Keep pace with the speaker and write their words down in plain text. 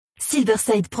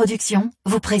Silverside Productions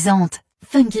vous présente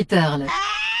Funky Pearl.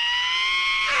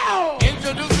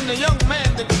 Introducing the young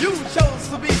man that you chose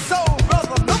to be soul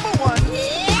brother number one.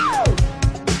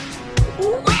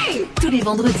 Ouais. Tous les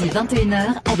vendredis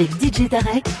 21h avec DJ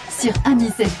Tarek sur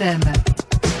Amis FM.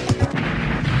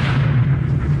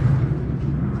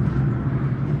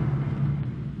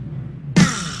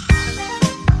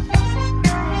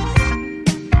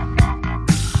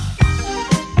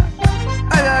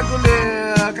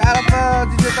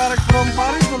 دي جي تارك فروم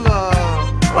باريس ولا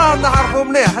راه نعرفو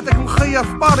مليح هذاك مخير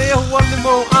في باري هو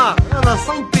النيمو انا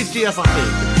صنطيتي يا صاحبي.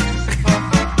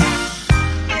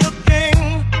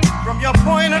 Looking from your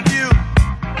point of view,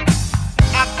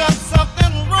 I've done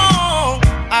something wrong,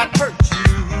 I've hurt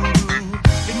you.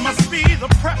 It must be the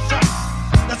pressure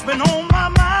that's been on my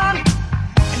mind,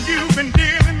 and you've been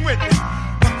dealing with it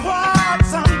for quite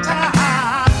some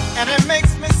time. And it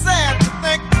makes me sad to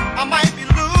think I might be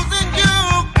losing you.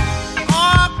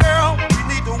 Oh girl, we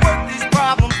need to work these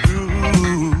problems through.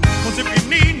 Cause if you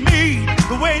need me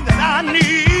the way that I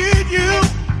need you,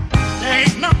 there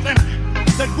ain't nothing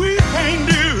that we can't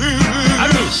do.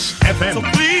 Amis FM. So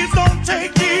please don't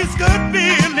take these good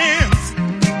feelings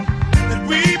that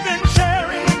we've been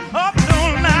sharing up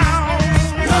till now.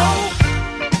 No,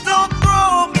 don't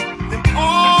throw them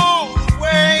all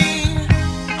away.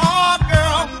 Oh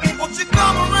girl, won't you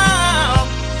come around?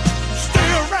 Stay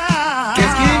around.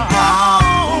 Qu'est-ce qui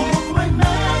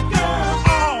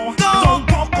Don't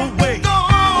walk away.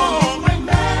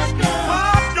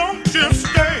 Don't just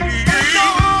stay.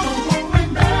 Don't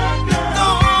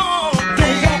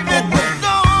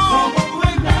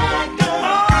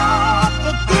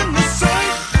for goodness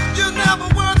sake, you never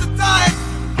were the type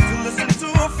to listen to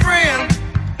a friend.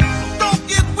 Don't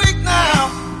get weak now,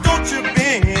 don't you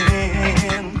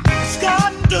bend. It's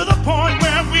gotten to the point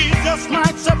where we just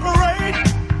might separate.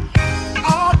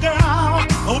 Oh girl,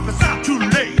 hope it's not too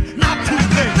late, not too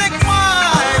late. Think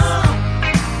twice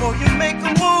before you make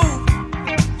a move.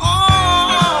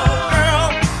 Oh girl,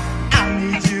 I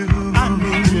need you. I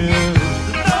need you.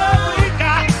 The love we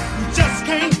got, we just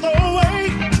can't throw away.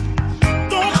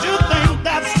 Don't you think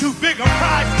that's too big a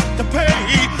price to pay?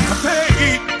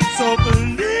 So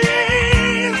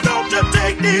please, don't you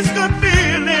take these good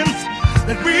feelings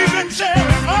that we've been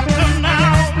sharing up till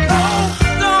now.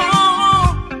 No,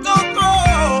 don't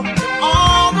throw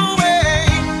all the way.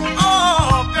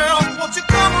 Oh, girl, won't you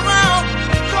come around?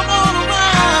 Come on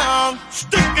around.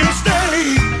 Stick and stay.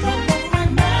 Don't walk away,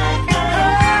 mad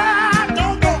girl.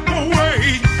 Don't walk away.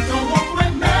 Don't walk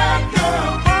away, mad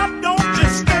girl. Don't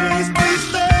just stay,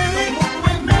 stay. Don't walk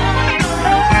away, mad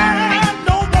girl.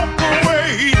 Don't walk away.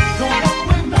 Don't walk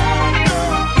away, mad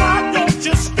girl. Why don't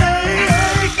you stay?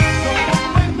 Don't walk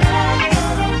away, mad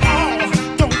girl.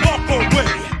 Don't walk away.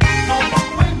 Don't walk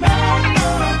away, mad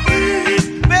girl. Please,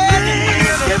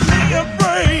 please give me a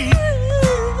break.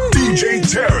 DJ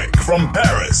Tarek from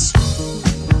Paris.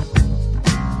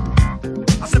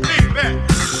 I said, baby,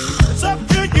 it's up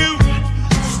to you.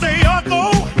 Stay or go.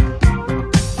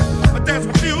 But there's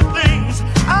a few things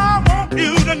I want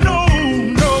you to know.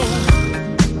 No.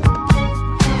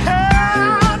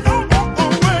 Hey, don't walk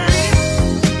away.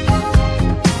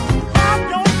 Why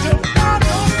don't you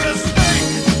stay?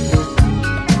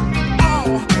 Oh,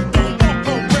 don't walk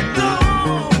away. No.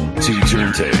 Two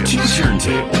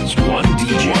turntables, one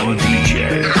DJ,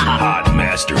 hot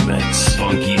master mix,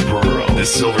 Funky Pearl, the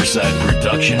Silverside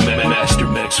Production Master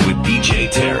Mix with DJ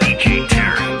Tarek.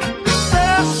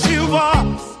 There she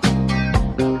was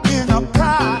in a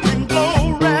pride and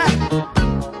glory.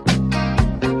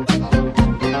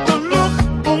 The look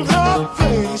on her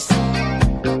face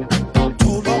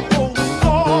told the whole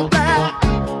story.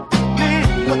 Man,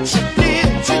 what she did,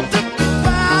 she took me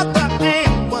by the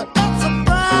hand. What a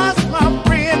surprise, my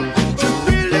friend. She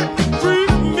really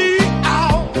freaked me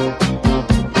out.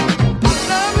 I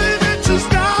love it, and she's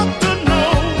got to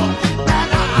know that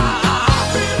I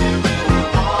really, really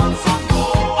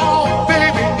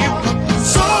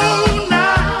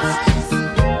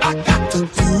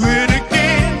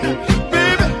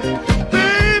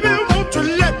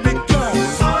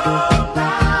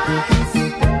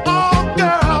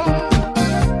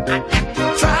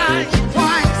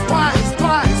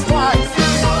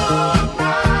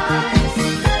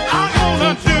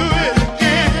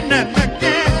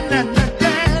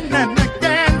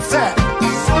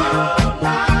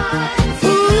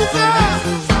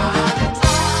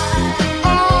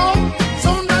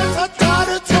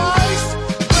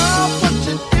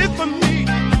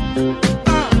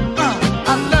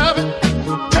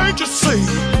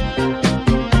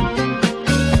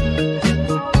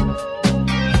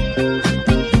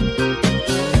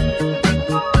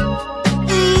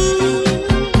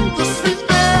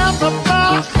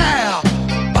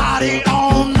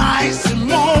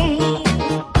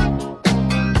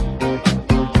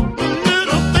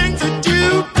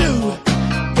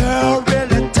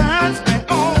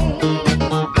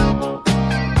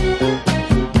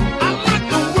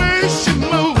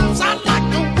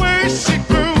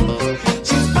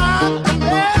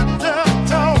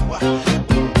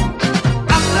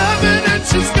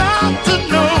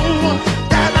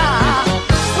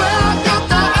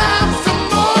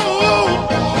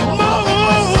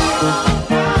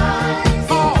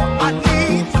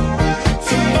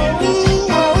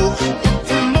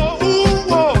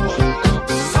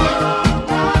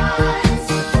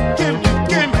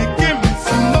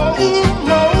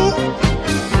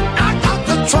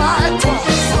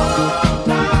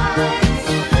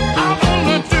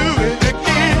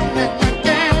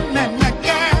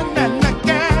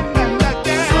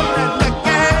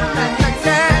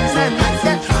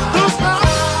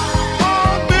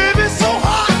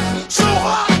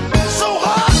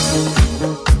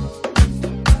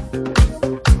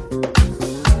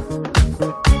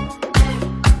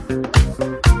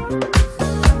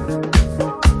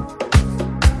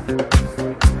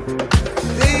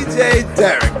DJ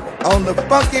Tarek on the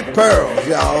Funky Pearls,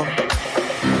 y'all.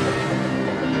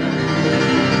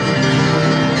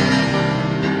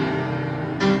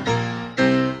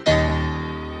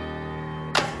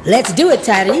 Let's do it,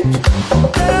 Tarek.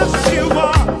 Yes, you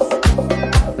are.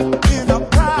 In a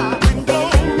pride and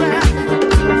glory.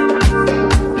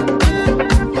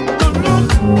 The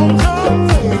look on her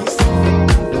face.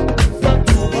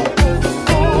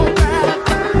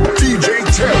 DJ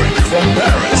Tarek from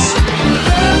Paris.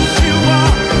 Yes, you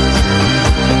are.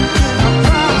 In a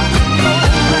pride and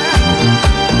glory.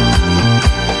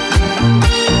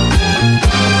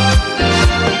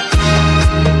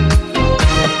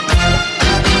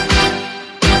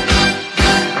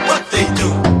 What they do?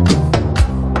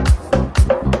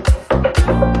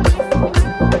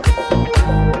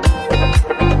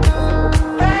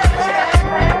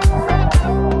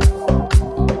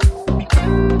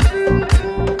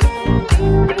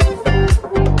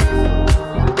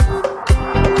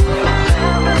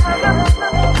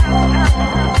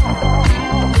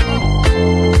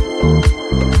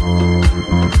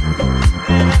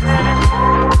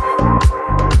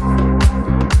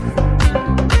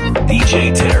 DJ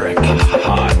Tarek,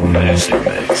 Hot Master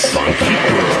Mix, Funky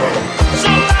Pearl.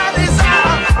 Somebody's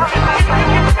out.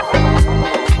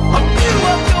 A few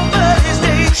of your buddies,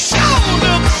 they sure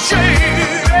look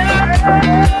shady.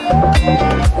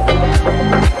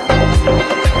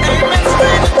 Ain't been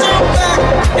straight to jump back,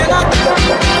 and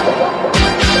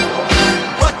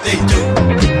what they do?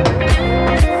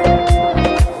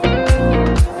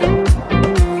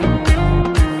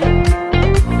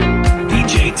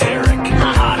 DJ Tarek,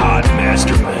 Hot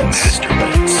Master Mix.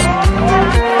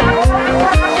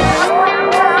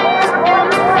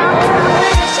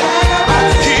 I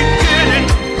keep getting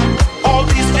all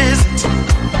these visits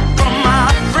from my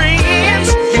friends.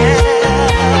 Yeah,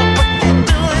 what they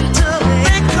doing to me?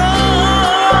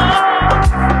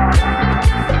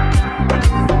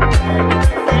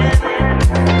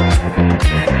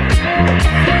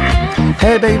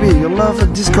 Hey baby, you love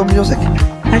disco music?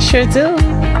 I sure do.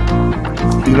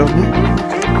 You love me?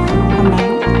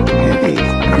 Hey,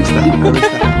 who's that?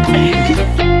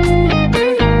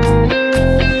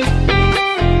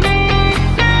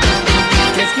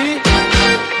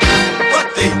 What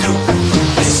they do?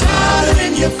 They smile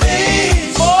in your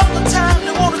face all the time.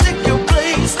 They wanna take your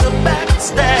place. The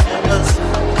backstabbers,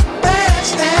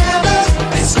 backstabbers.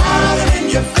 They smile in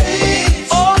your face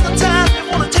all the time. They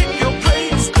wanna take your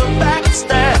place. The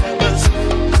backstabbers,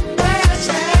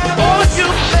 backstabbers. All you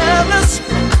fellas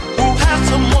who have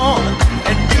someone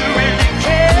and you really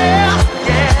care,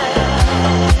 yeah,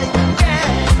 yeah.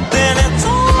 Then it's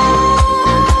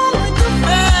all like the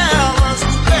fellas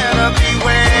better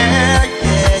beware,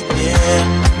 yeah, yeah.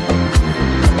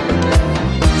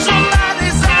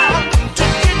 Somebody's out to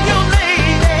get your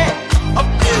lady. A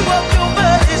few of your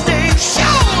buddies, they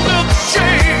sure look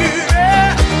shady.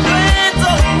 Planes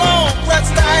alone, West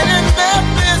Side in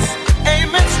Memphis,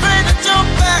 aiming straight at your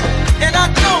back, and I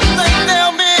don't think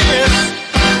they'll miss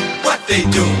what they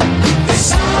do. They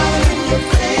smile in your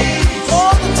face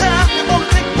all the time. They won't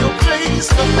take your place.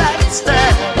 The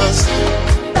backstabbers,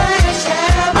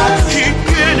 backstabbers. I keep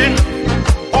getting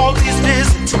all these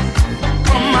visits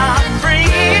from my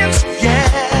friends.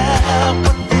 Yeah,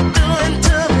 what they doing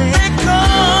to me? They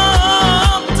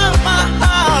come to my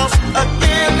house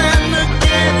again and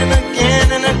again and again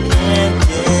and again.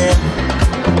 Yeah.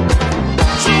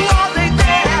 So are they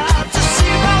there to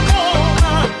see my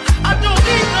woman? I don't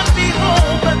even be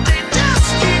home, but they just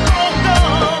keep on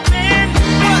coming.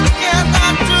 What can I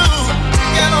do to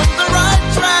get on the right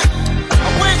track? I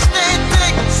wish they'd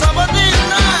take some of these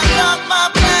lines out my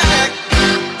back.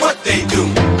 What they do?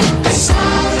 They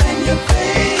smile in your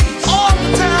face all the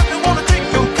time. They wanna take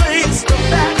your place. The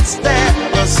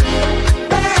backstabbers,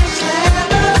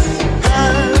 backstabbers.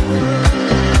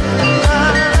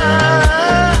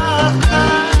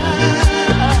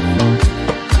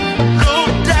 Low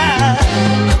down,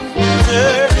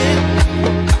 dirty.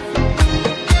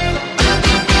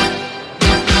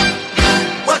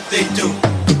 What they do?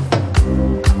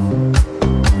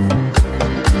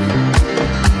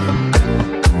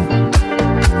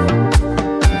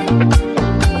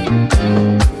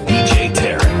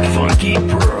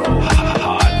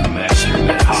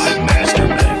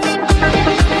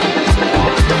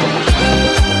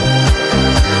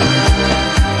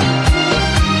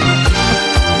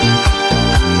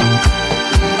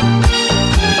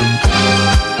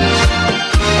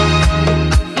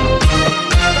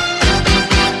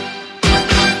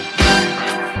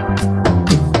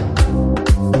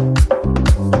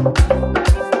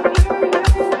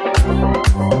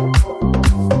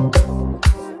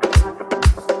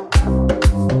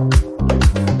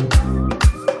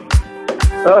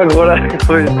 gros là,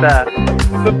 putain.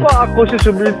 Je peux pas raccrocher, j'ai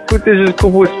oublié d'écouter jusqu'au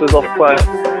bout, espèce d'enfoiré.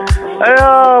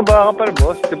 Alors, bah,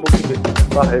 rappelle-moi, c'était bon qui était.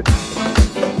 Pareil.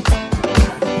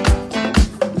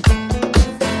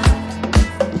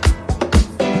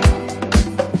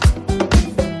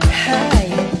 Hi,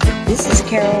 this is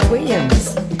Carol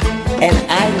Williams, and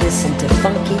I listen to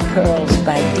Funky Pearls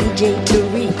by DJ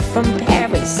Tarek from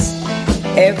Paris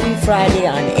every Friday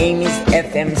on Amy's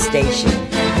FM station.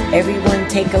 Everyone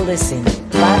take a listen.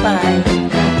 Bye-bye.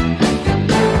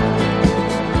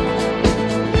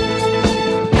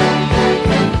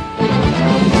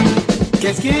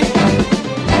 Qu'est-ce qui?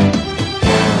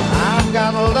 I've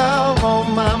got a love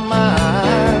on my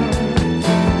mind.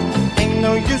 Ain't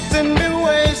no use in me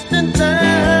wasting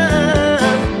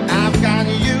time. I've got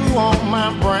you on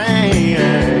my brain.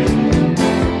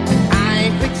 I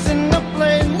ain't fixing to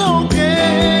play no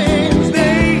games.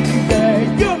 Baby,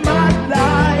 you're my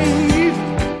life.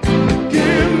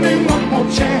 Give me one more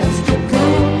chance to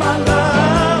prove my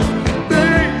love.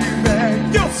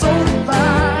 Baby, you're so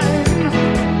fine.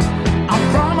 I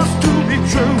promise to be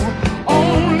true,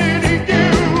 only to you.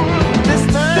 This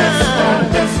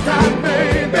time,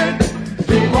 baby,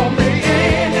 we won't be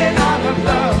in and out of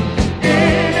love,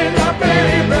 in and out,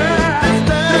 baby.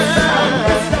 This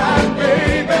time,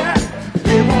 baby,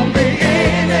 we won't be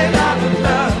in and out of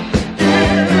love,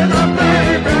 in and out,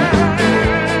 baby.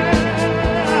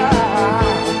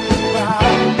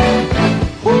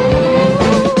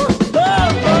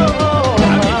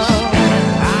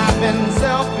 I've been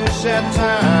selfish at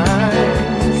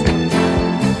times,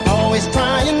 always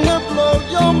trying to blow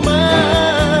your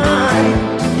mind.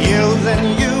 Using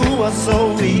you was so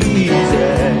easy,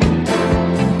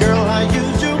 girl. I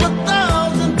used you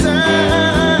 1,000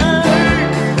 times.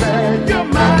 Baby, you're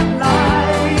my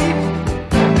life.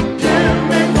 Give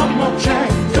me one more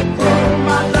chance to prove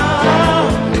my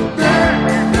love.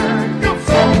 Baby, you're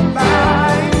so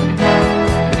fine.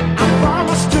 I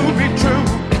promise to be true,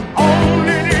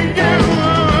 only to you.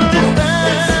 This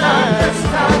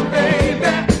time,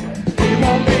 baby, we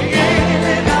won't be in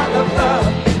and out of love,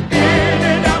 in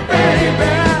and out,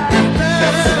 baby.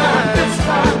 This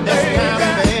time,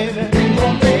 baby, we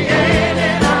won't be in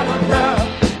and out of love,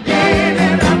 in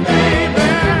and out, baby.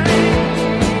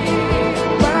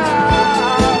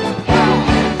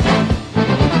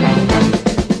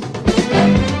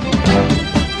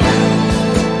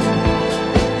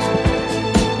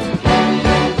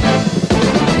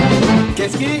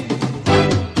 Qu'est-ce qui?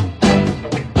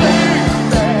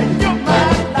 You're my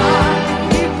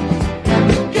life.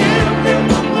 Give me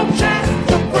one more chance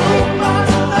to prove my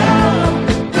love.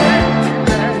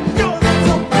 Baby, you're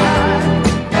so fine.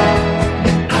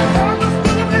 I promise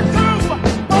to be true,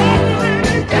 only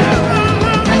to you.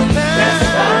 This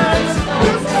time, baby. In and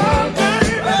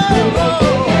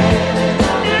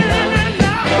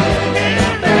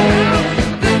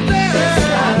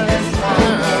out, this time,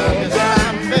 baby.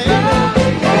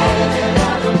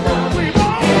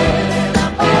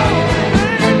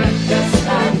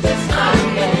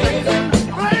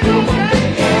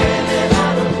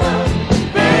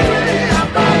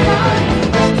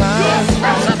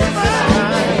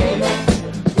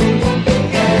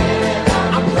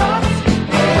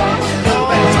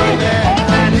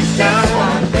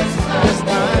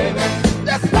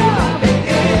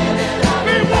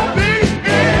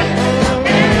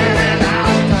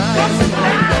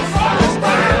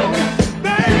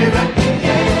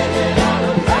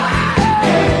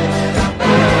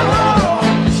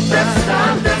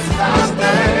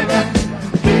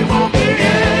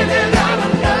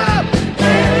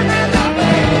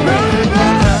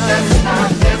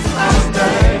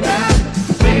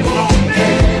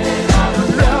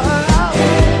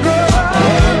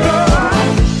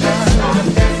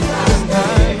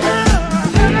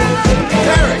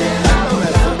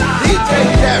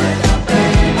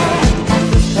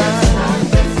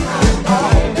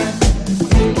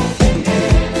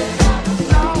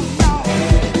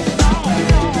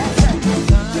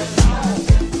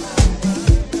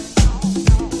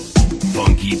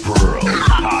 Funky Pearl.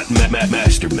 Hot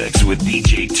Master Mix with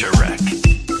DJ Tarek.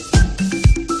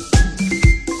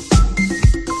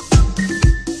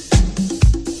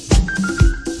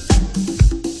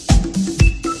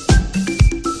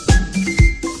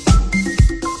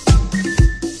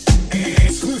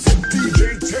 Exclusive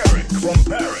DJ Tarek from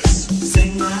Paris.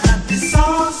 Sing a happy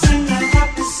song, sing a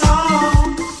happy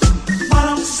song. Why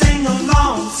don't you sing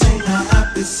along, sing a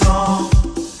happy song.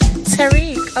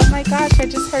 Tarek, oh my gosh, I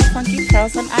just heard Funky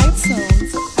Pearls on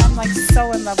iTunes. I'm like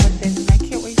so in love with it, and I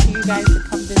can't wait for you guys to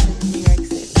come visit New York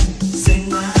City.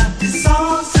 Sing a happy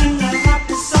song, sing a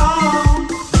happy song.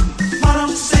 Why don't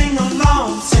you sing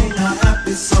along, sing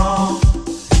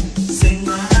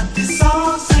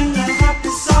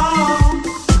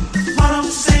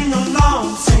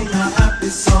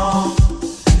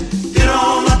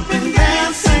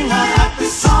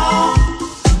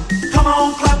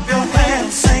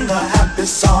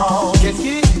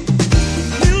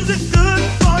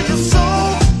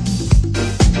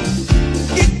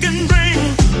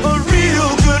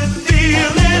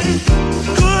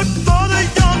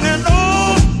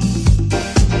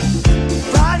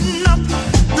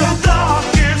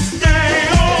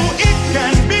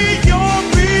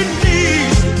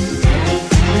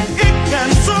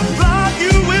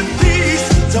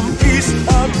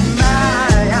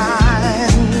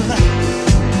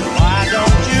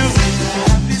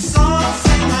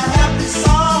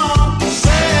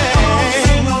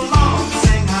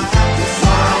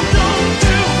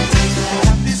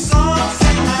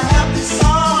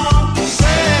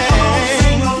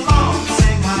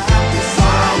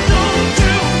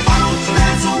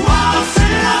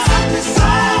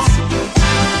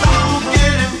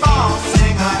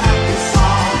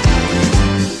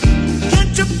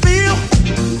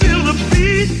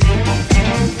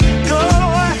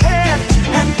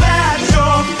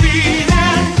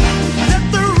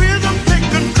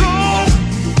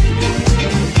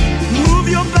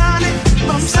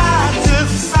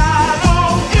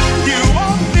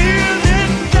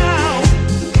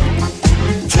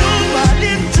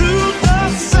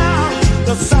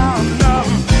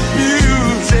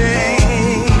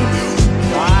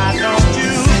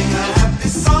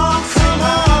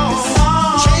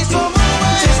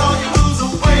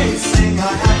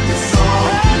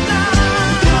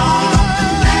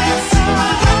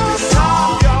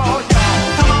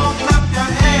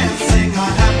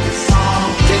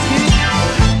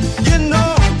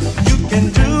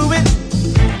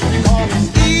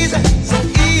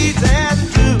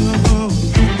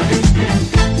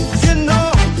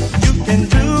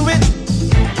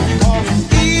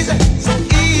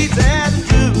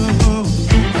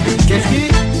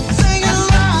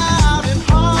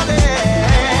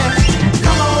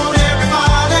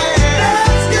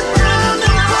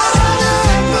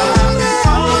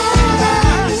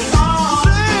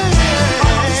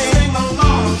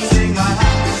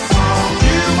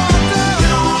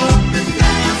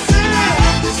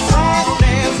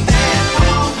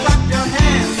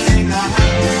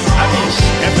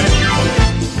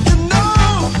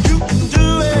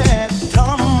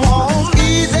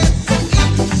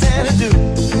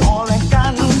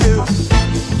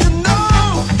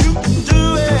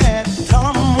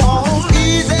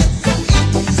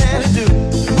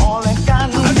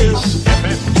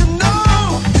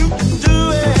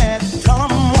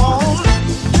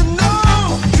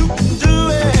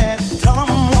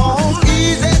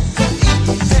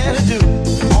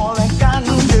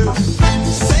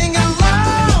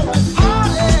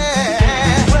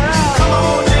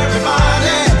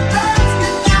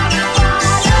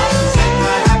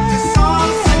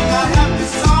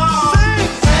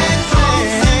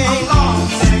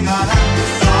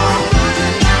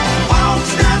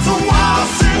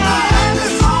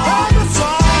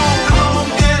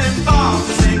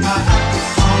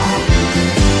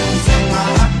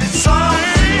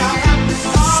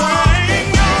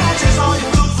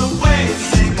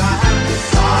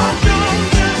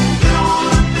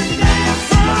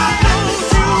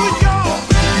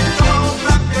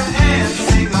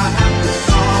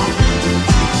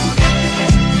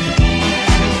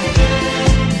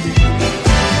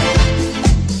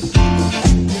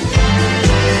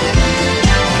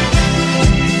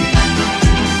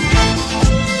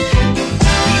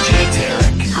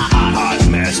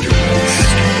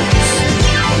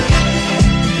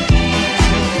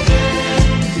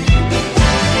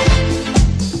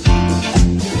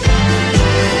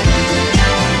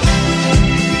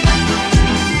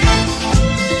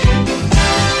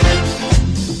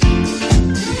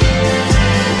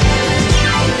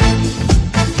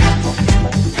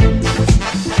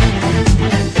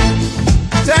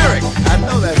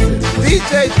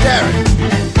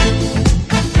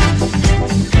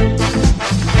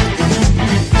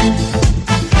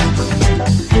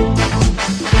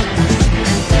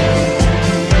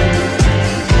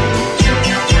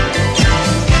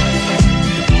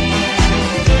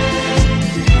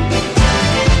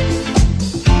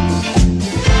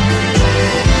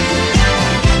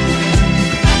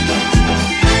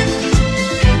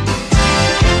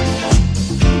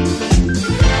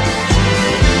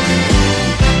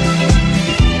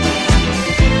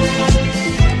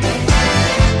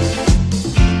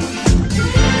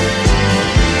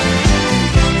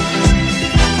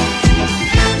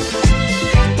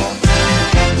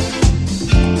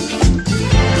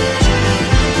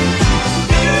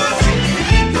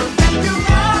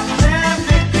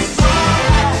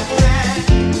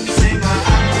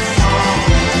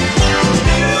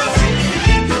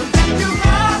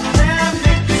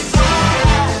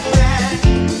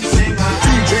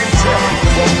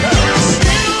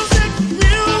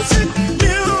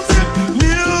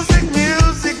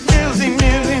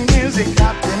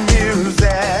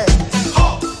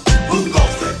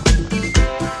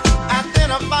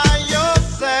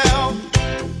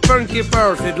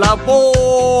la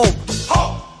bombe.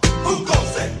 Who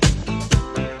goes it?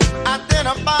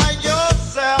 Identify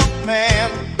yourself, man.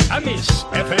 Amis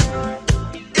FM.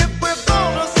 If we're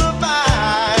gonna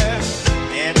survive,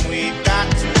 then we've got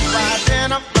to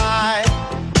identify.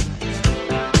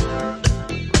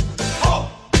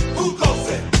 Who goes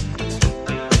it?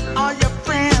 Are your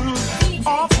friends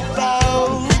or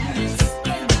foes?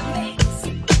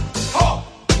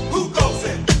 Who goes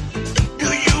it? Do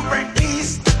you bring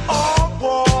peace or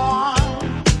war?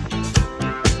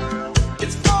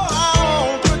 It's for our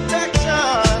own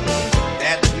protection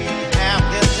that we have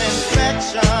this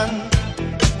infection.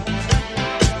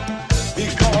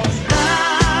 Because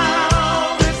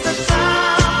now is the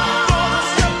time for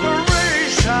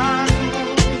separation,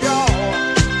 y'all.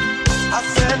 I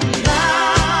said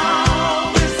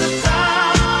now is the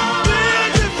time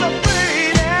we're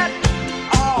separated.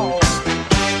 Oh,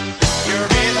 you're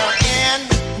either in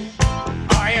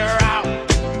or you're out.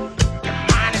 Your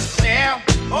mind is clear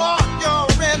or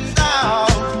you're in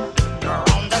doubt. You're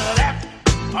on the left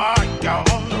or you're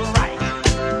on the right.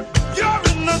 You're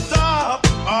in the dark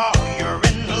or you're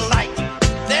in the light.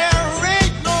 There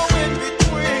ain't no in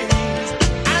between.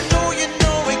 I know you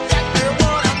know exactly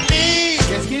what I mean.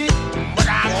 Qu'est-ce qu'il dit? But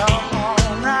I know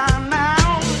now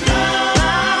is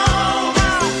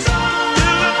the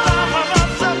time of our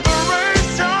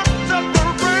separation,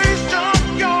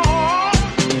 y'all.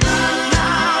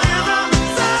 Now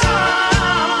is the time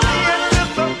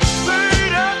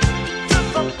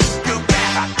you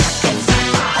better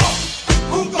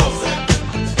who goes it?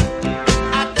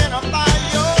 Identify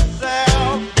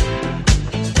yourself.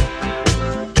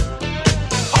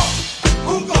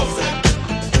 Who goes it?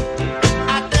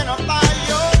 Identify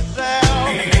yourself.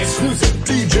 Exclusive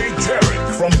DJ Tarek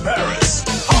from Paris.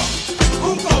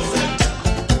 Who goes it?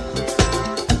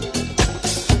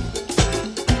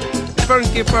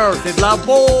 Funky Pearl, c'est de la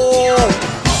bombe.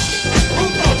 Who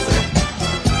goes it?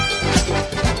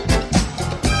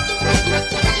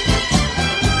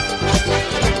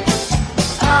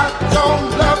 I don't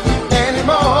love you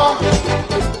anymore.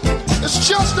 It's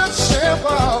just that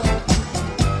simple.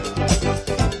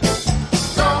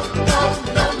 No,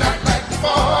 not like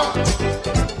before.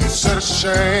 It's a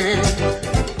shame,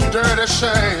 dirty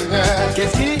shame, yeah.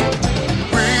 Qu'est-ce qu'il dit?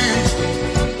 We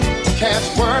can't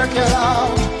work it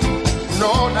out.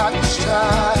 No, not this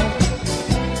time.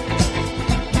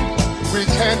 We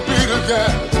can't be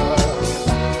together.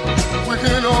 We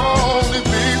can only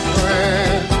be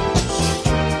friends.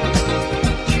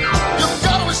 You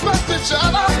gotta respect each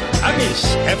other. Amis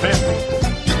FM.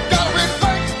 You gotta be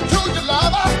faithful to your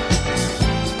lover.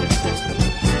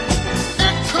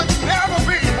 It could never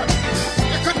be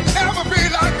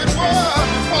like it was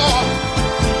before.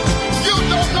 You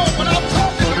don't know what I'm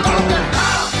talking about.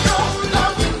 I don't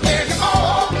love you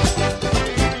anymore.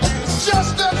 It's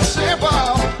just that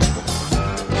simple.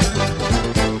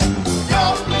 No,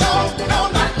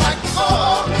 not like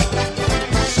before.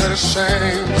 It's a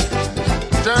shame,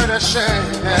 dirty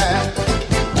shame, yeah.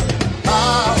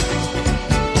 I'll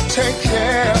take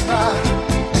care of my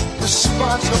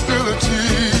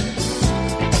responsibilities.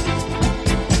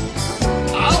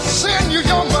 I'll send you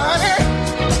your money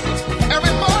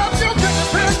every month. You get the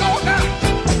bill go now.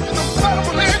 You better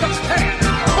believe I can.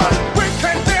 But we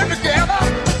can't live together.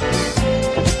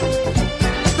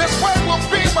 This way will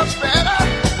be much better.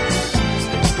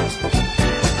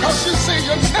 'Cause you see,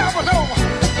 you never know.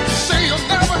 You see, you'll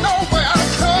never know where I'm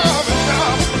coming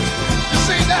from. You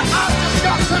see, that I just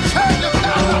got to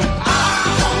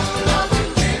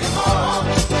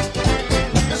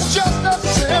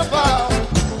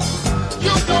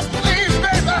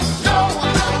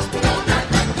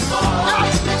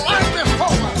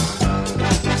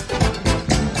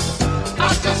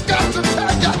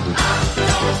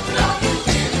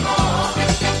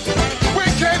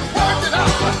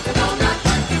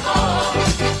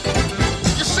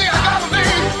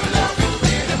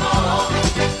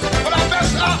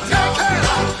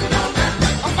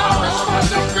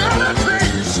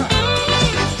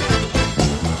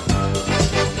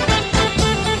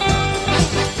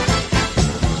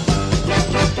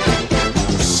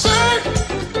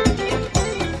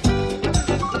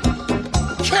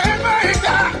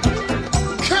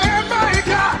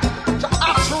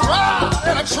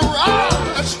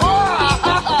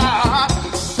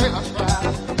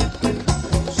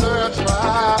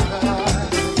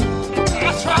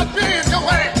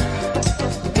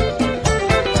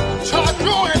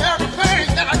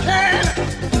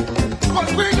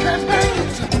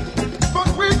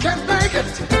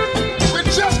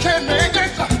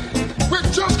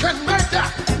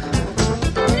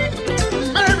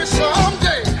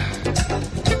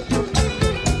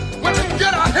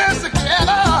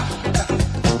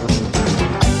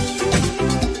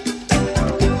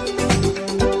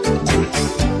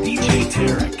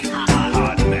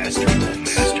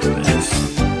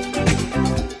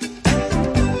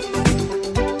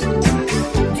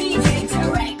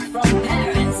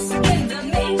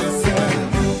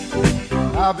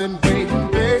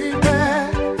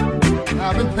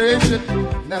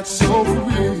that's so for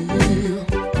real.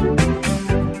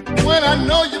 When I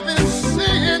know you've been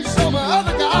seeing some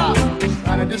other guy,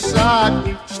 trying to decide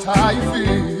just how you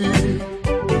feel.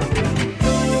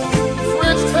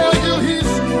 Friends tell you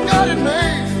he's got it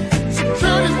made,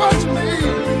 security's what you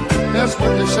need, that's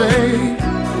what they say.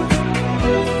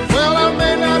 Well, I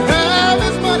may not have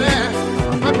his money,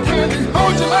 but can he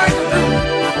hold you like I do?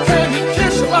 Can he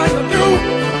kiss you like I do?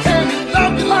 Can he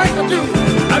love you like I do?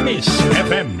 Amis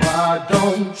FM. Why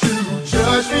don't you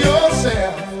judge for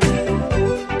yourself?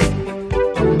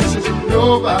 This is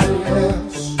nobody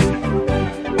else.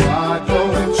 Why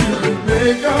don't you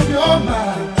make up your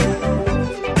mind?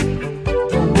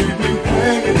 Don't leave me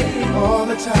hanging all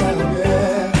the time,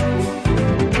 yeah.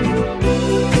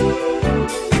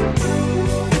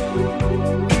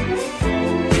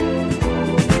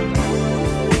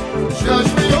 Judge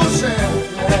for yourself,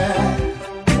 yeah.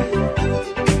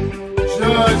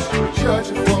 Judge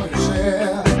it for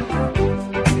yourself.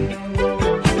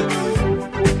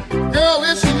 Girl,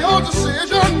 it's your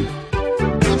decision.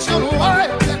 It's your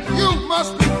life that you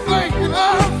must be thinking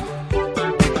of.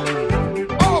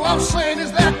 All I'm saying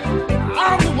is that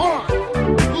I'm the one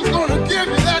who's gonna give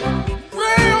you that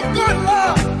real good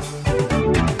love.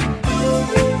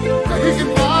 Now, he can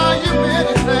buy you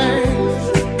many things.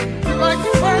 You like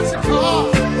fancy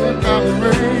cars and diamond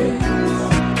rings.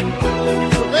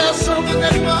 There's something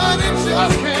that money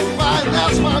just can't buy.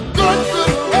 That's my good,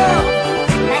 good love.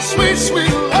 My sweet,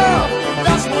 sweet love.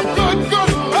 That's my good,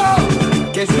 good love.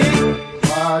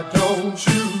 Why don't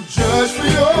you judge for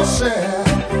yourself?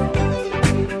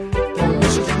 Don't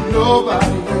listen to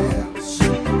nobody else.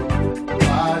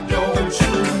 Why don't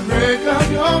you make up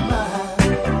your mind?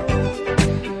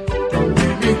 Don't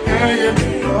leave me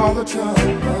hanging all the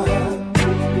time.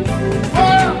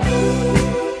 Well,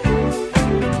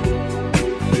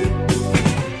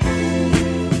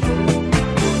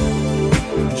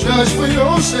 judge for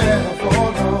yourself, oh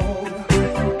Lord.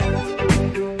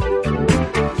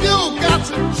 You got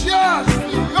to judge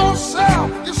for yourself,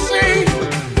 you see.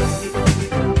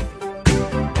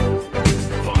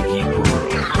 Funky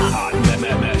Pearl, hot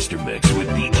master mix with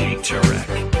DJ Tarek.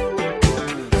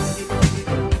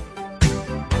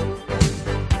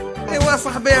 ايوا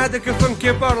صاحبي هذاك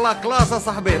الفنكي بار لا كلاس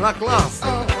صاحبي لا كلاس.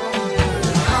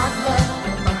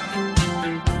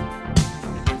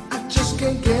 I just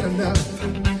can't get enough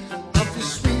of your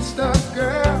sweet stuff,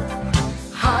 girl.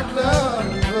 Hot love,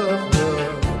 love,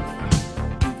 love.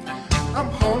 I'm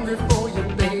hungry for you,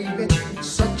 baby.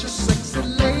 Such a sexy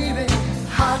lady.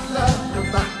 Hot love,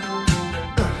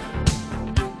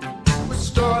 we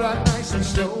start out nice and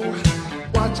slow.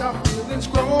 Watch our feelings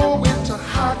grow into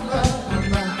hot love.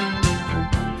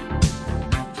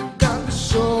 You got me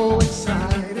so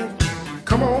excited.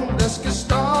 Come on, let's get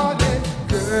started,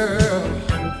 girl.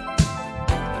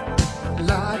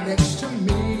 Lie next to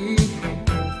me.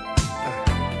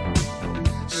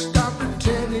 Stop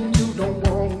pretending you don't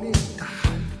want it.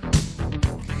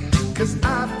 'Cause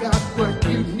I've got what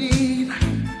you need.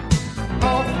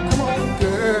 Oh, come on,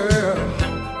 girl.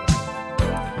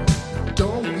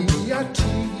 Don't be a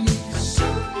tease.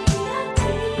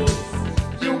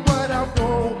 You're what I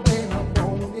want when I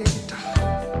want it.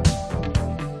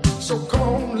 So come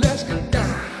on, let's get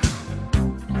down.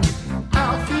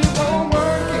 I'll keep on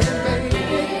working, baby.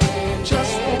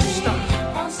 Just won't stop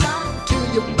till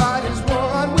your body's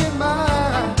one with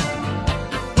mine.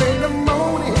 When the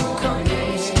morning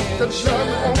comes, the love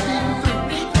won't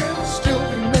be through. Still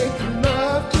be making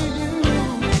love to you.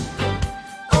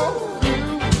 Oh, you,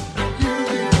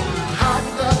 hot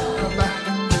love.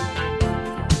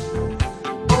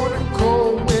 On a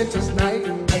cold winter's night,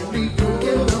 only you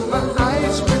can melt my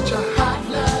ice with your hot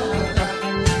love.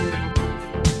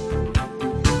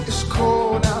 It's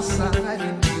cold outside,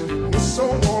 it's so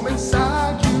warm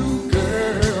inside you,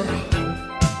 girl.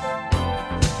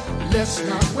 Let's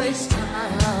not waste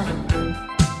time.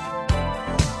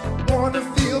 Wanna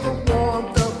feel the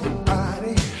warmth of your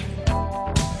body,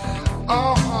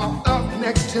 all up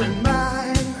next to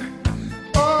mine.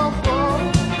 Oh,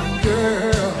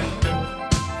 girl,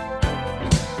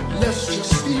 let's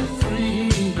just be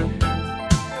free.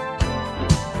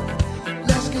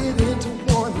 Let's get into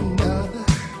one another.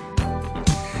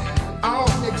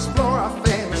 I'll explore our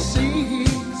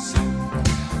fantasies.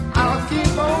 I'll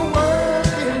keep on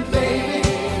working, baby.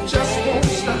 Just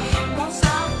won't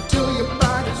stop till your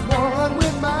body's one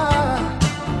with mine.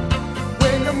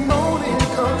 When the morning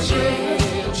comes,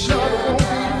 yeah, sure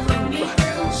won't be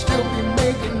through. Still be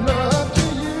making love to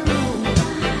you.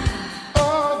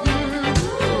 Oh, you.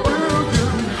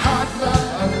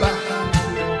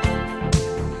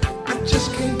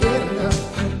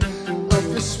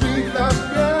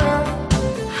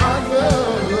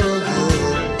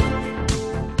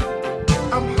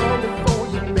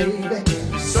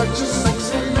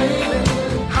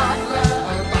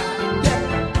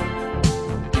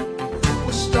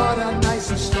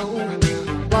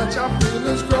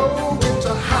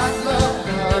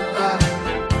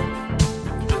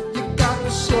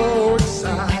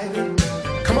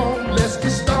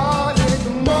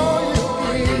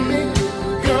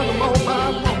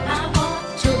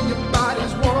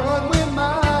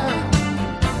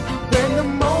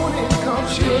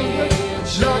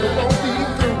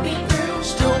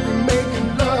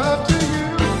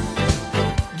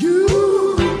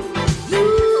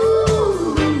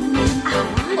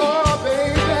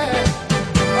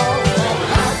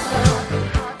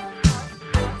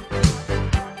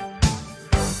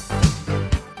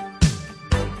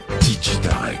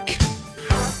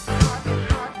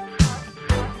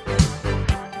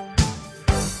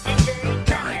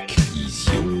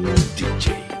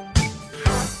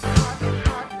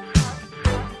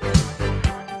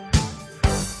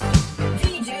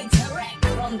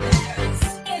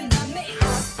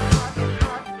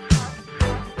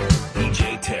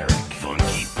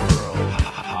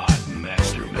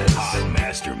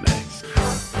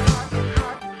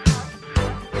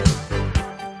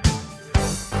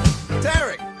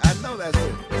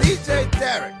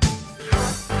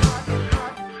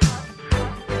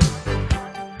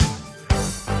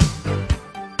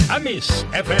 Amis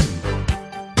FM.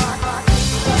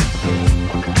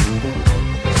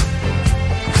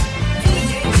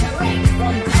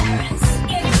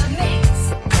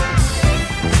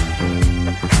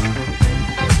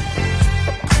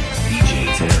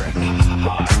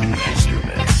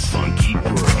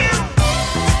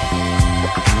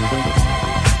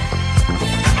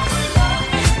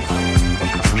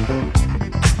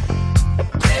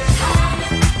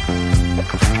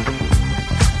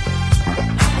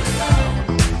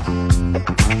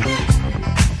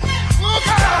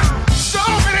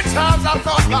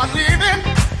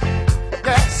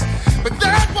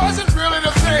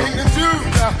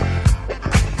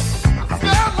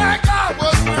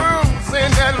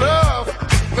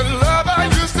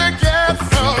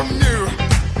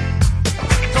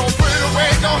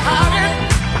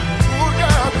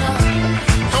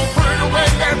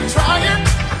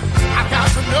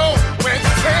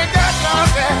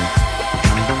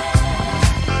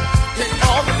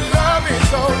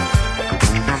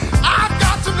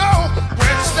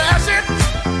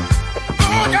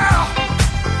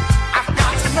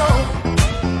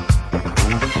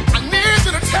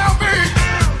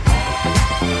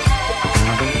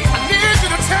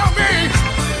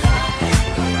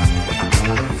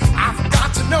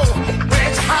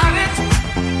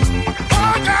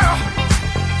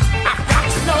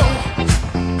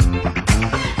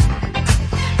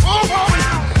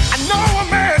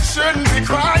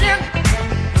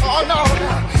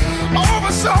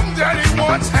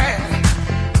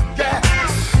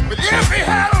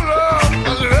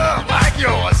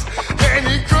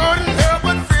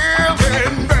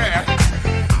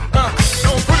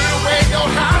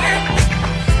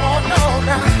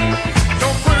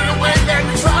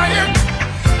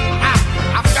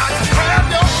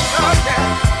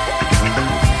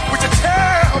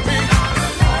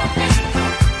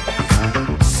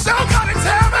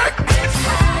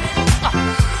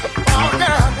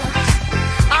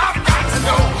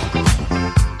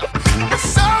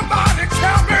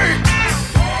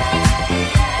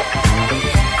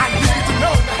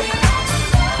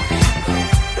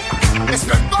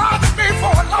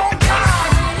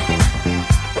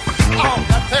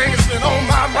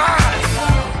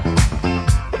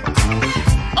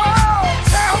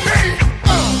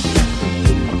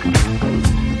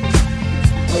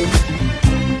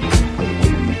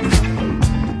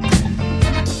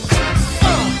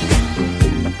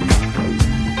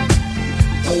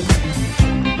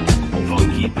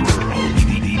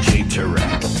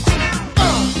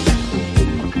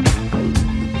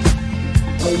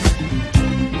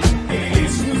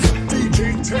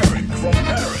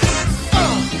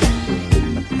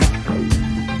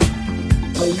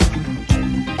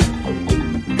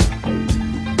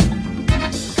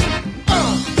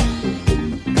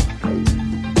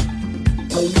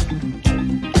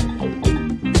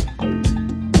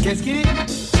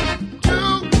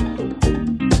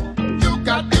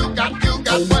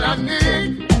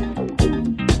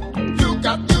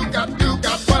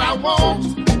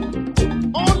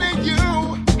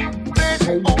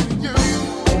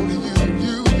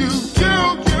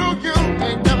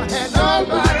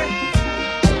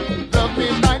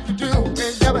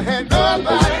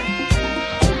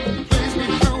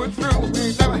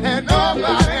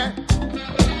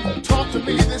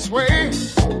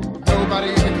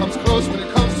 Nobody even comes close when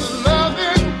it comes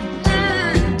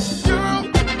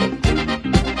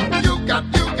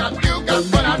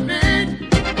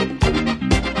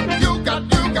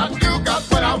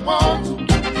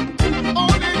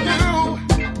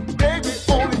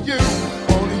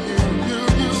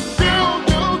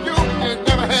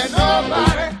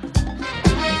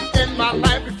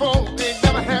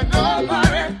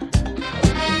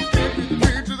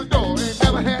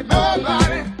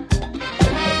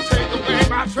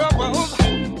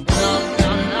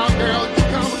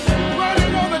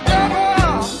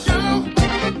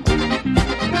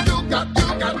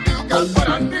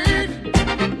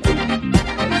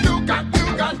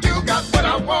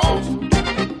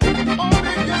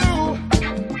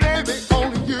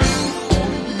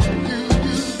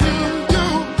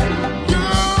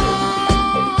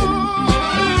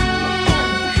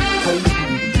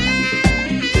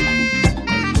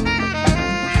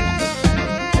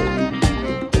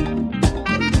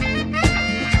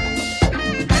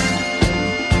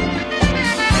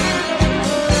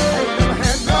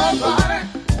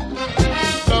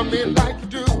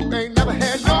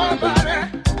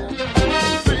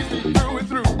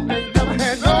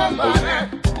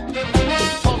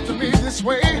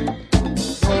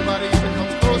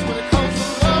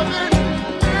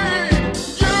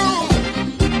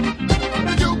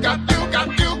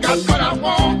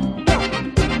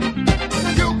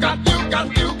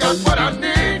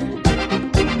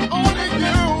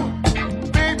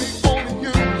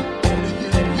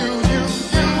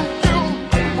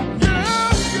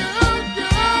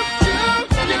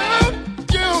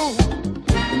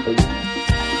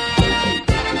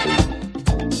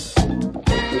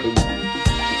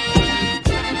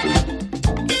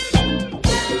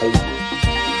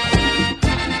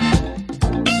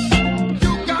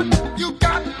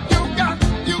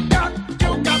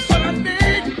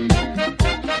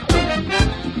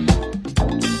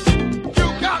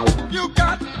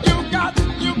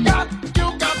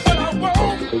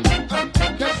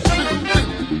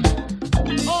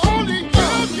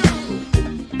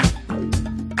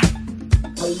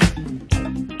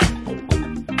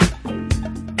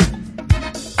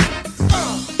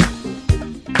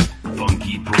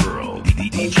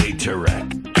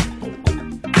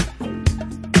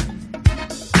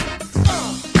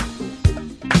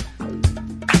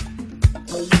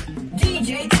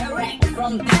Tarek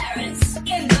from Paris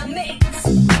in the mix.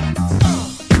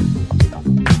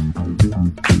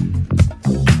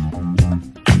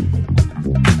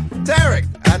 Tarek,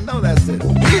 I know that's it.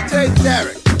 DJ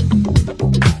Tarek.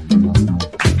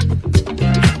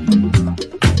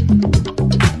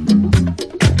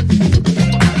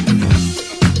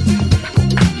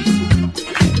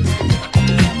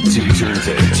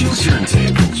 Two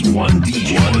turntables, one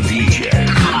DJ,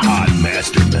 hot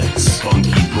master mix,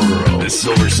 funky pearl, the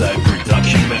Silverside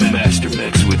production master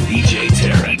mix with DJ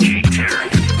Tarek.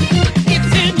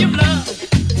 It's in your blood.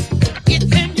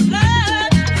 It's in your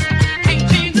blood. Can't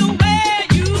change the way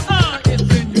you are. It's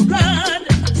in your blood.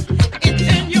 It's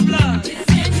in your blood.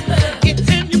 It's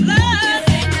in your blood.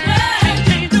 Can't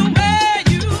change the way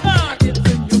you are. It's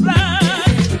in your blood.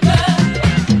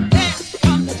 There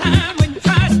comes a time when you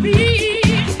try to be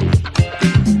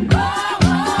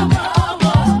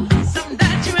something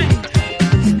that you ain't.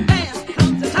 There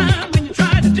comes a time when you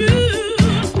try to do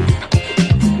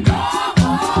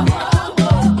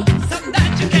something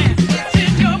that you can't. It's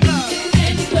in your blood.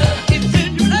 It's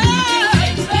in your blood.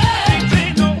 Can't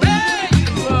change the way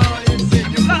you are. It's in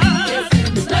your blood.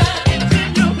 It's in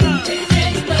your blood. It's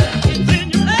in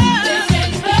your blood. Can't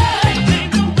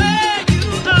change the way you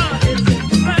are. It's in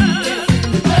your blood.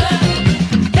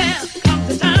 There comes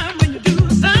a time when you do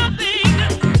something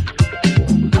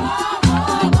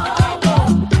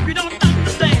you don't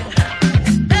understand.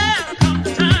 There comes a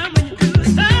time when you do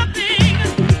something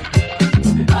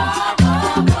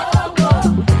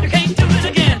you can't do it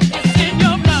again. It's in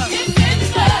your blood. It's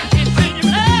in your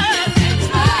blood.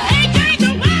 Can't change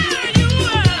the way you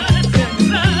are. It's in your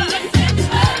blood.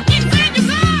 It's in your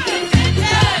blood. It's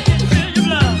in your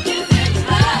blood.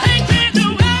 Can't change the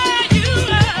way you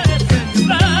are. It's in your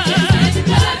blood.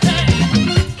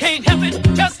 Can't help it,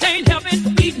 just can't help it,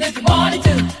 even if you wanted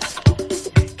to.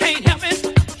 Can't help it,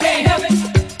 can't help it.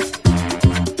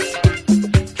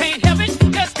 Can't help it,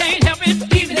 just can't help it,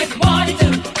 even if you wanted to.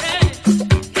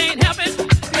 Can't help it,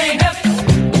 can't help it.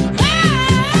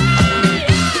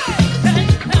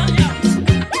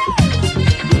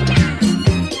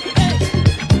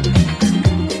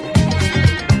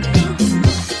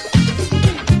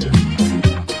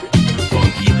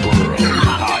 Funky pearl,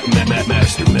 hot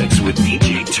master mix with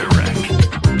DJ Tarek.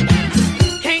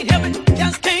 Can't help it,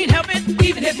 just can't help it,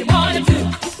 even if you wanted to.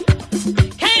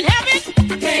 Can't help it,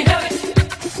 can't help it.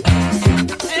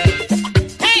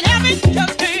 Can't help it,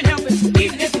 just can't help it,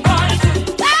 even if you wanted to.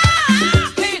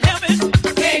 Can't help it,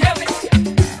 can't help it.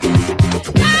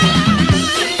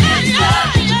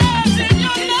 It's in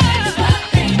your blood.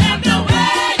 Can't help the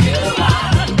way you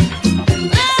are.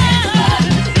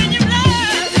 It's in your blood.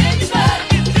 It's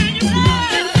in your blood.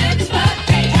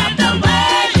 Can't help the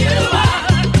way you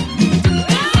are.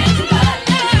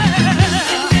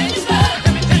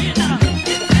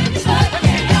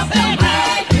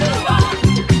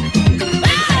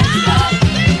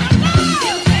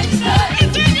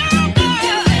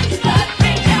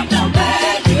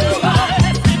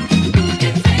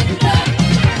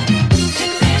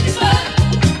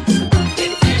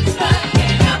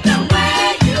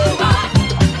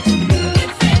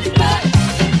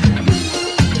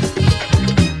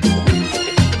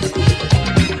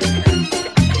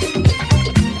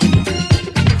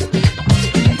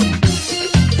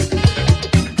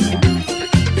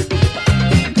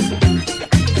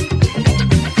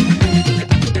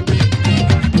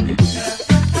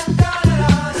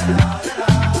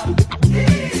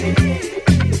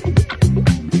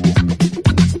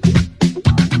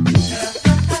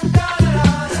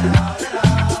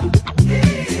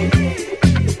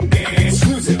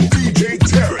 Exclusive DJ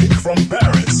Tarek from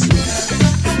Paris.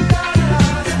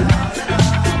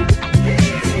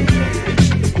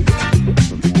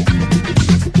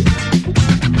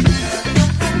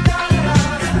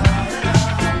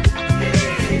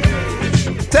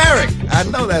 Tarek, I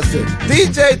know that's it.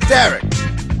 DJ Tarek.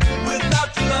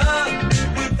 Without your love,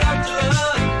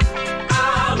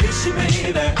 I wish you,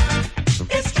 baby.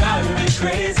 It's driving me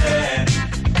crazy.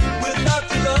 Without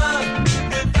your love,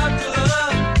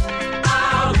 I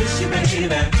wish you,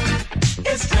 baby.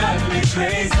 It's driving me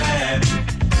crazy.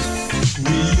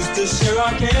 We used to share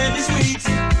our candy sweets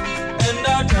and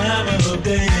our time of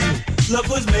day. Love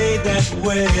was made that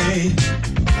way.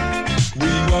 We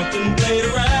walked and played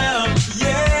around,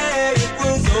 yeah, it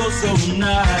was oh so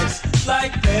nice,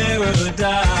 like paradise.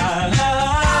 I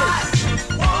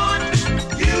want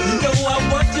you. You know I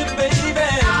want you, baby.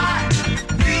 I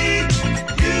need you.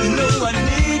 You know I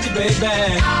need you, baby.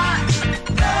 I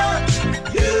love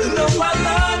you. You know I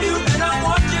love you, and I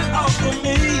want you all for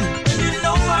me. And you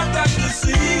know I got to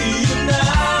see you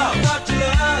now. Without your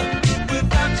love,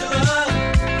 without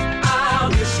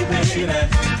baby.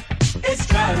 It's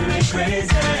driving me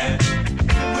crazy.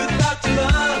 Without your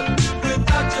love,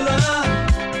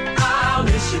 I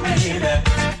miss you, baby.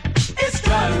 It's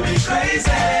driving me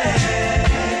crazy.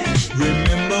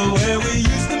 Remember where we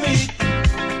used to meet?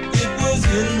 It was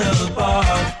in the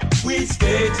park. We'd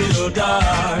stay till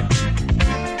dark,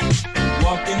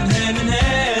 walking hand in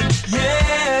hand.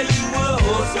 Yeah, you were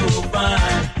oh so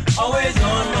fine, always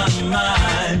on my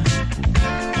mind.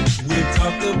 We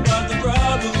talked about the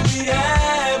problems we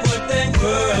had, what they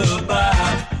were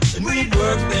about, and we'd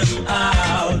work them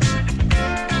out.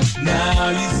 Now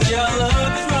you say our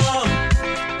love is wrong,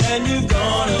 and you've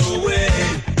gone away,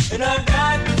 and I've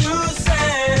got to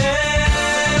say,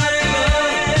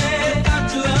 without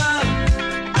your love,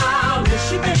 I miss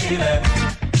you, baby.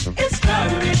 It's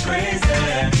driving me crazy.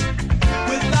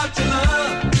 Without your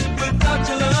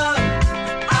love,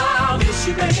 I miss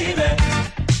you, baby.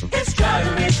 It's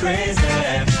driving me crazy.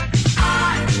 I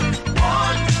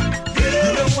want you.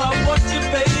 You know I want you,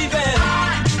 baby.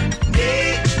 I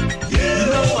need you. You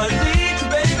know I need you,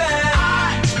 baby.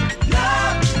 I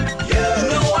love you. You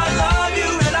know I love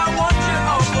you, and I want you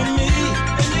all for me.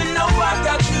 And you know I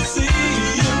got to see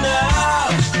you now.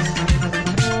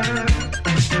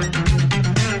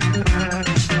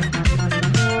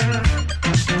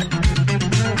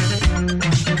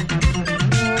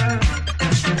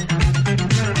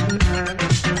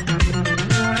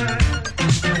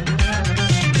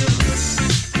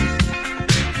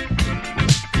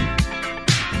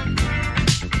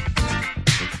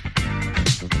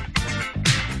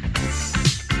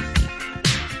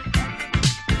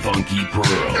 Funky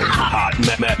Pearl, hot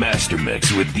master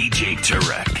mix with DJ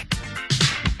Tarek.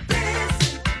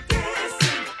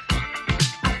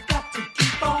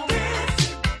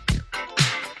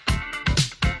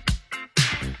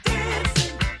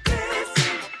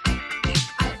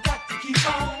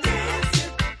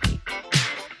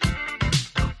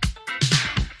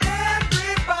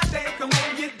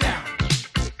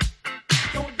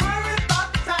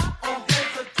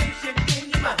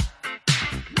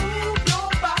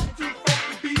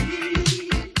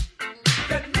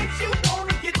 That makes you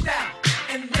wanna get down.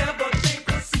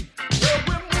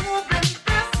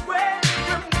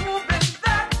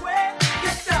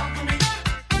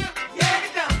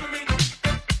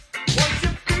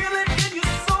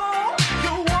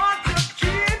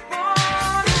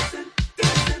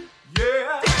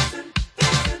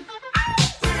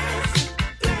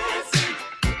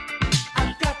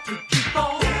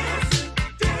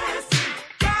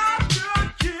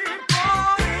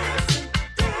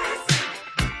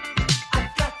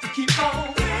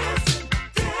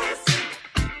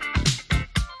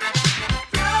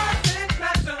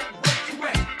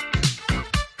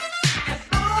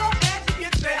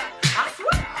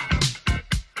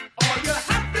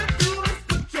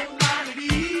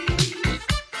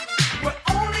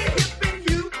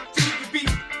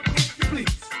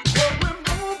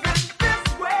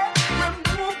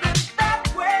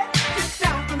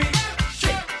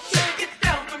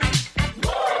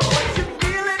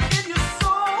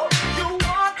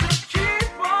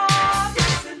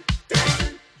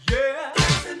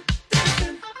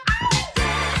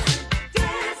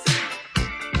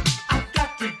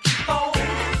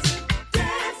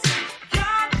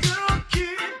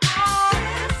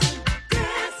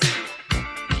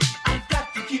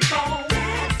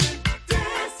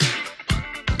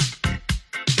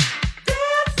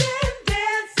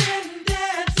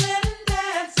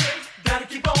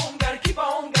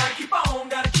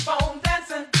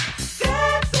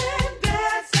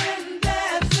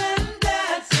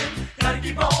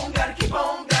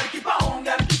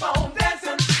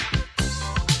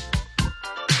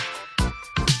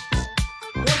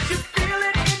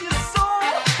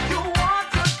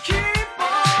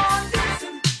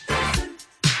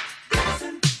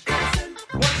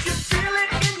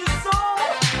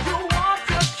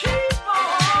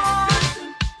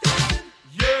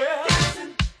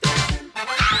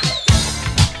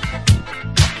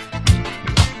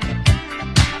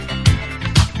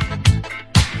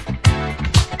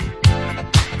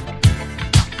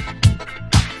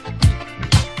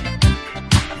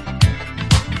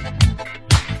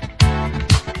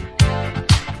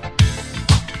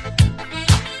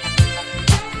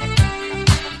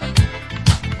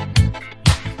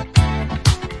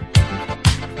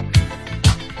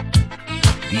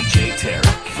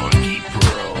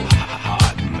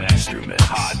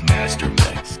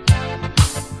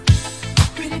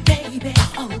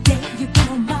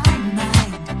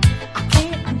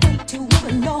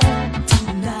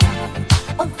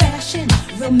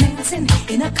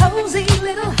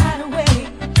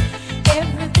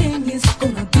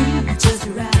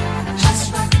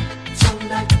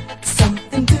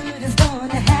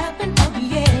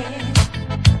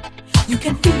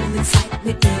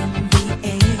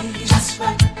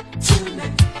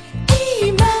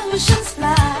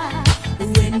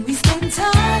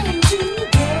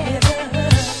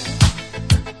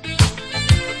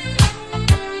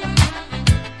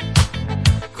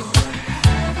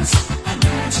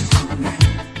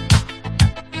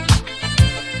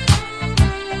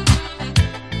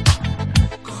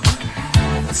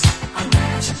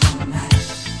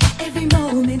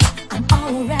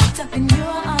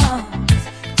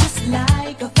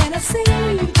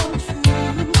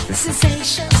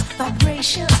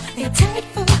 emotions, they take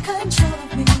full control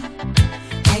of me.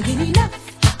 Can't get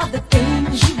enough of the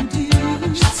things you do.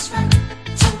 Just right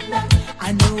tonight,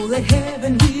 I know that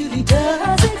heaven really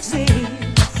does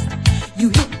exist. You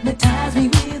hypnotize me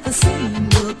with a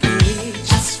single kiss.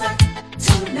 Just right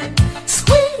tonight,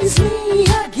 squeeze me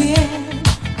again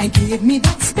and give me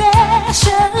that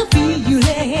special feeling.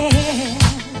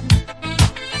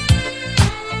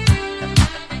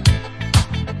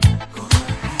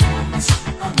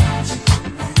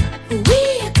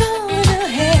 We're gonna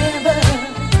have a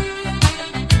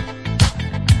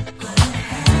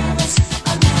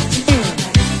magic night.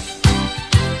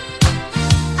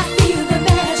 I feel the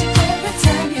magic every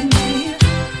time you're near.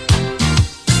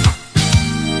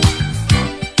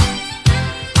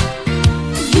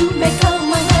 You make all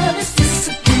my worries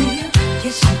disappear.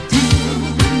 Yes, you do.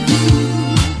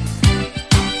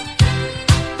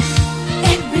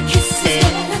 Every kiss is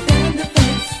better than the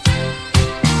first.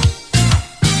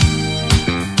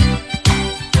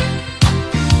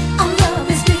 Our love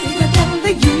is bigger than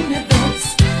the universe.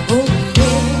 Oh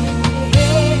yeah.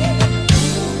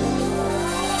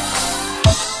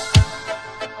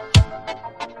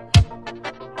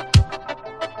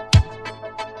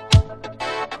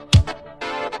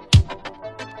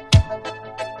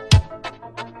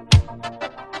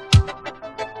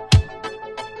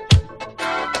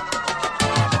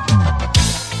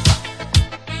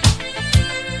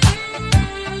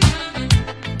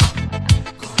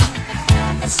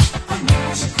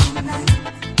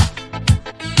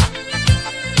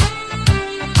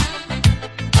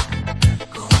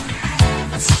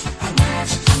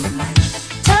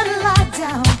 Turn the light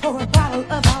down for a bottle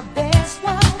of our best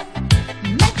wine.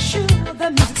 Make sure the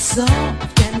music's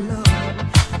soft and low.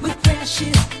 With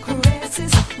precious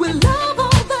caresses, we'll love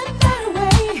all the night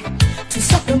away. To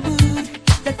set the mood,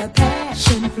 let the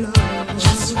passion flow.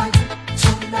 Just right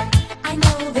tonight, I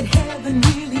know that heaven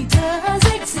really does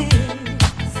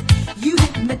exist. You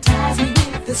hypnotize me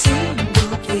with a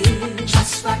single kiss.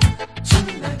 Just right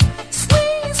tonight,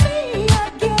 squeeze me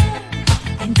again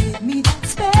and give me that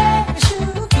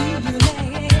special feeling.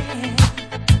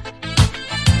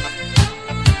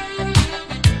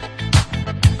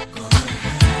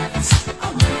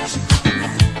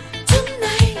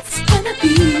 Tonight's gonna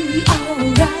be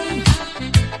alright.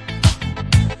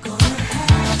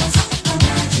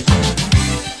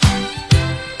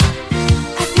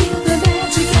 I feel the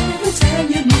magic every time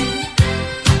you're near.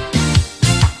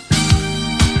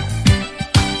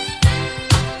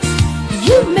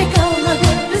 You make all my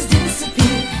worries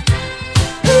disappear.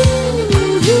 Ooh,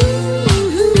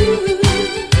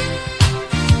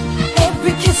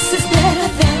 every kiss is better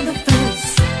than the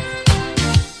first.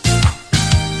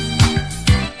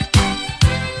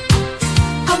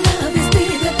 Our love is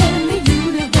bigger than the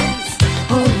universe.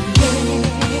 Oh yeah.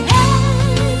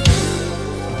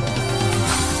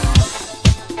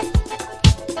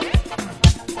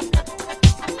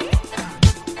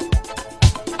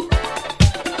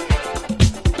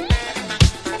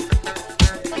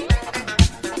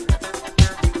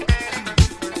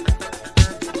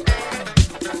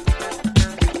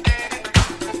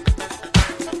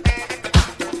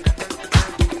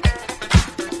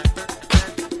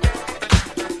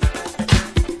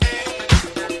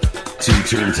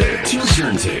 Two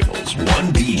turntables,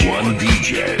 one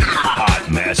DJ, hot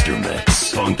master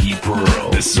mix, Funky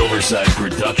Pearl, the Silverside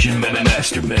Production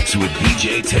Master Mix with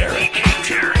DJ Tarek.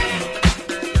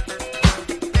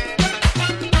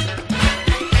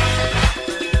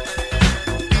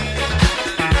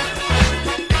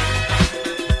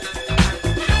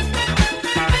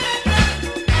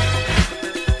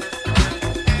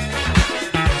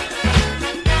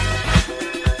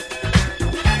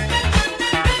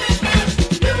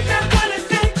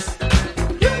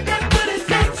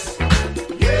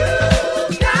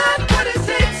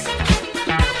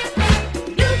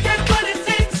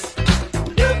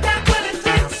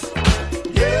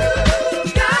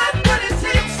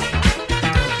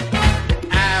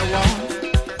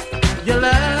 Your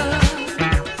love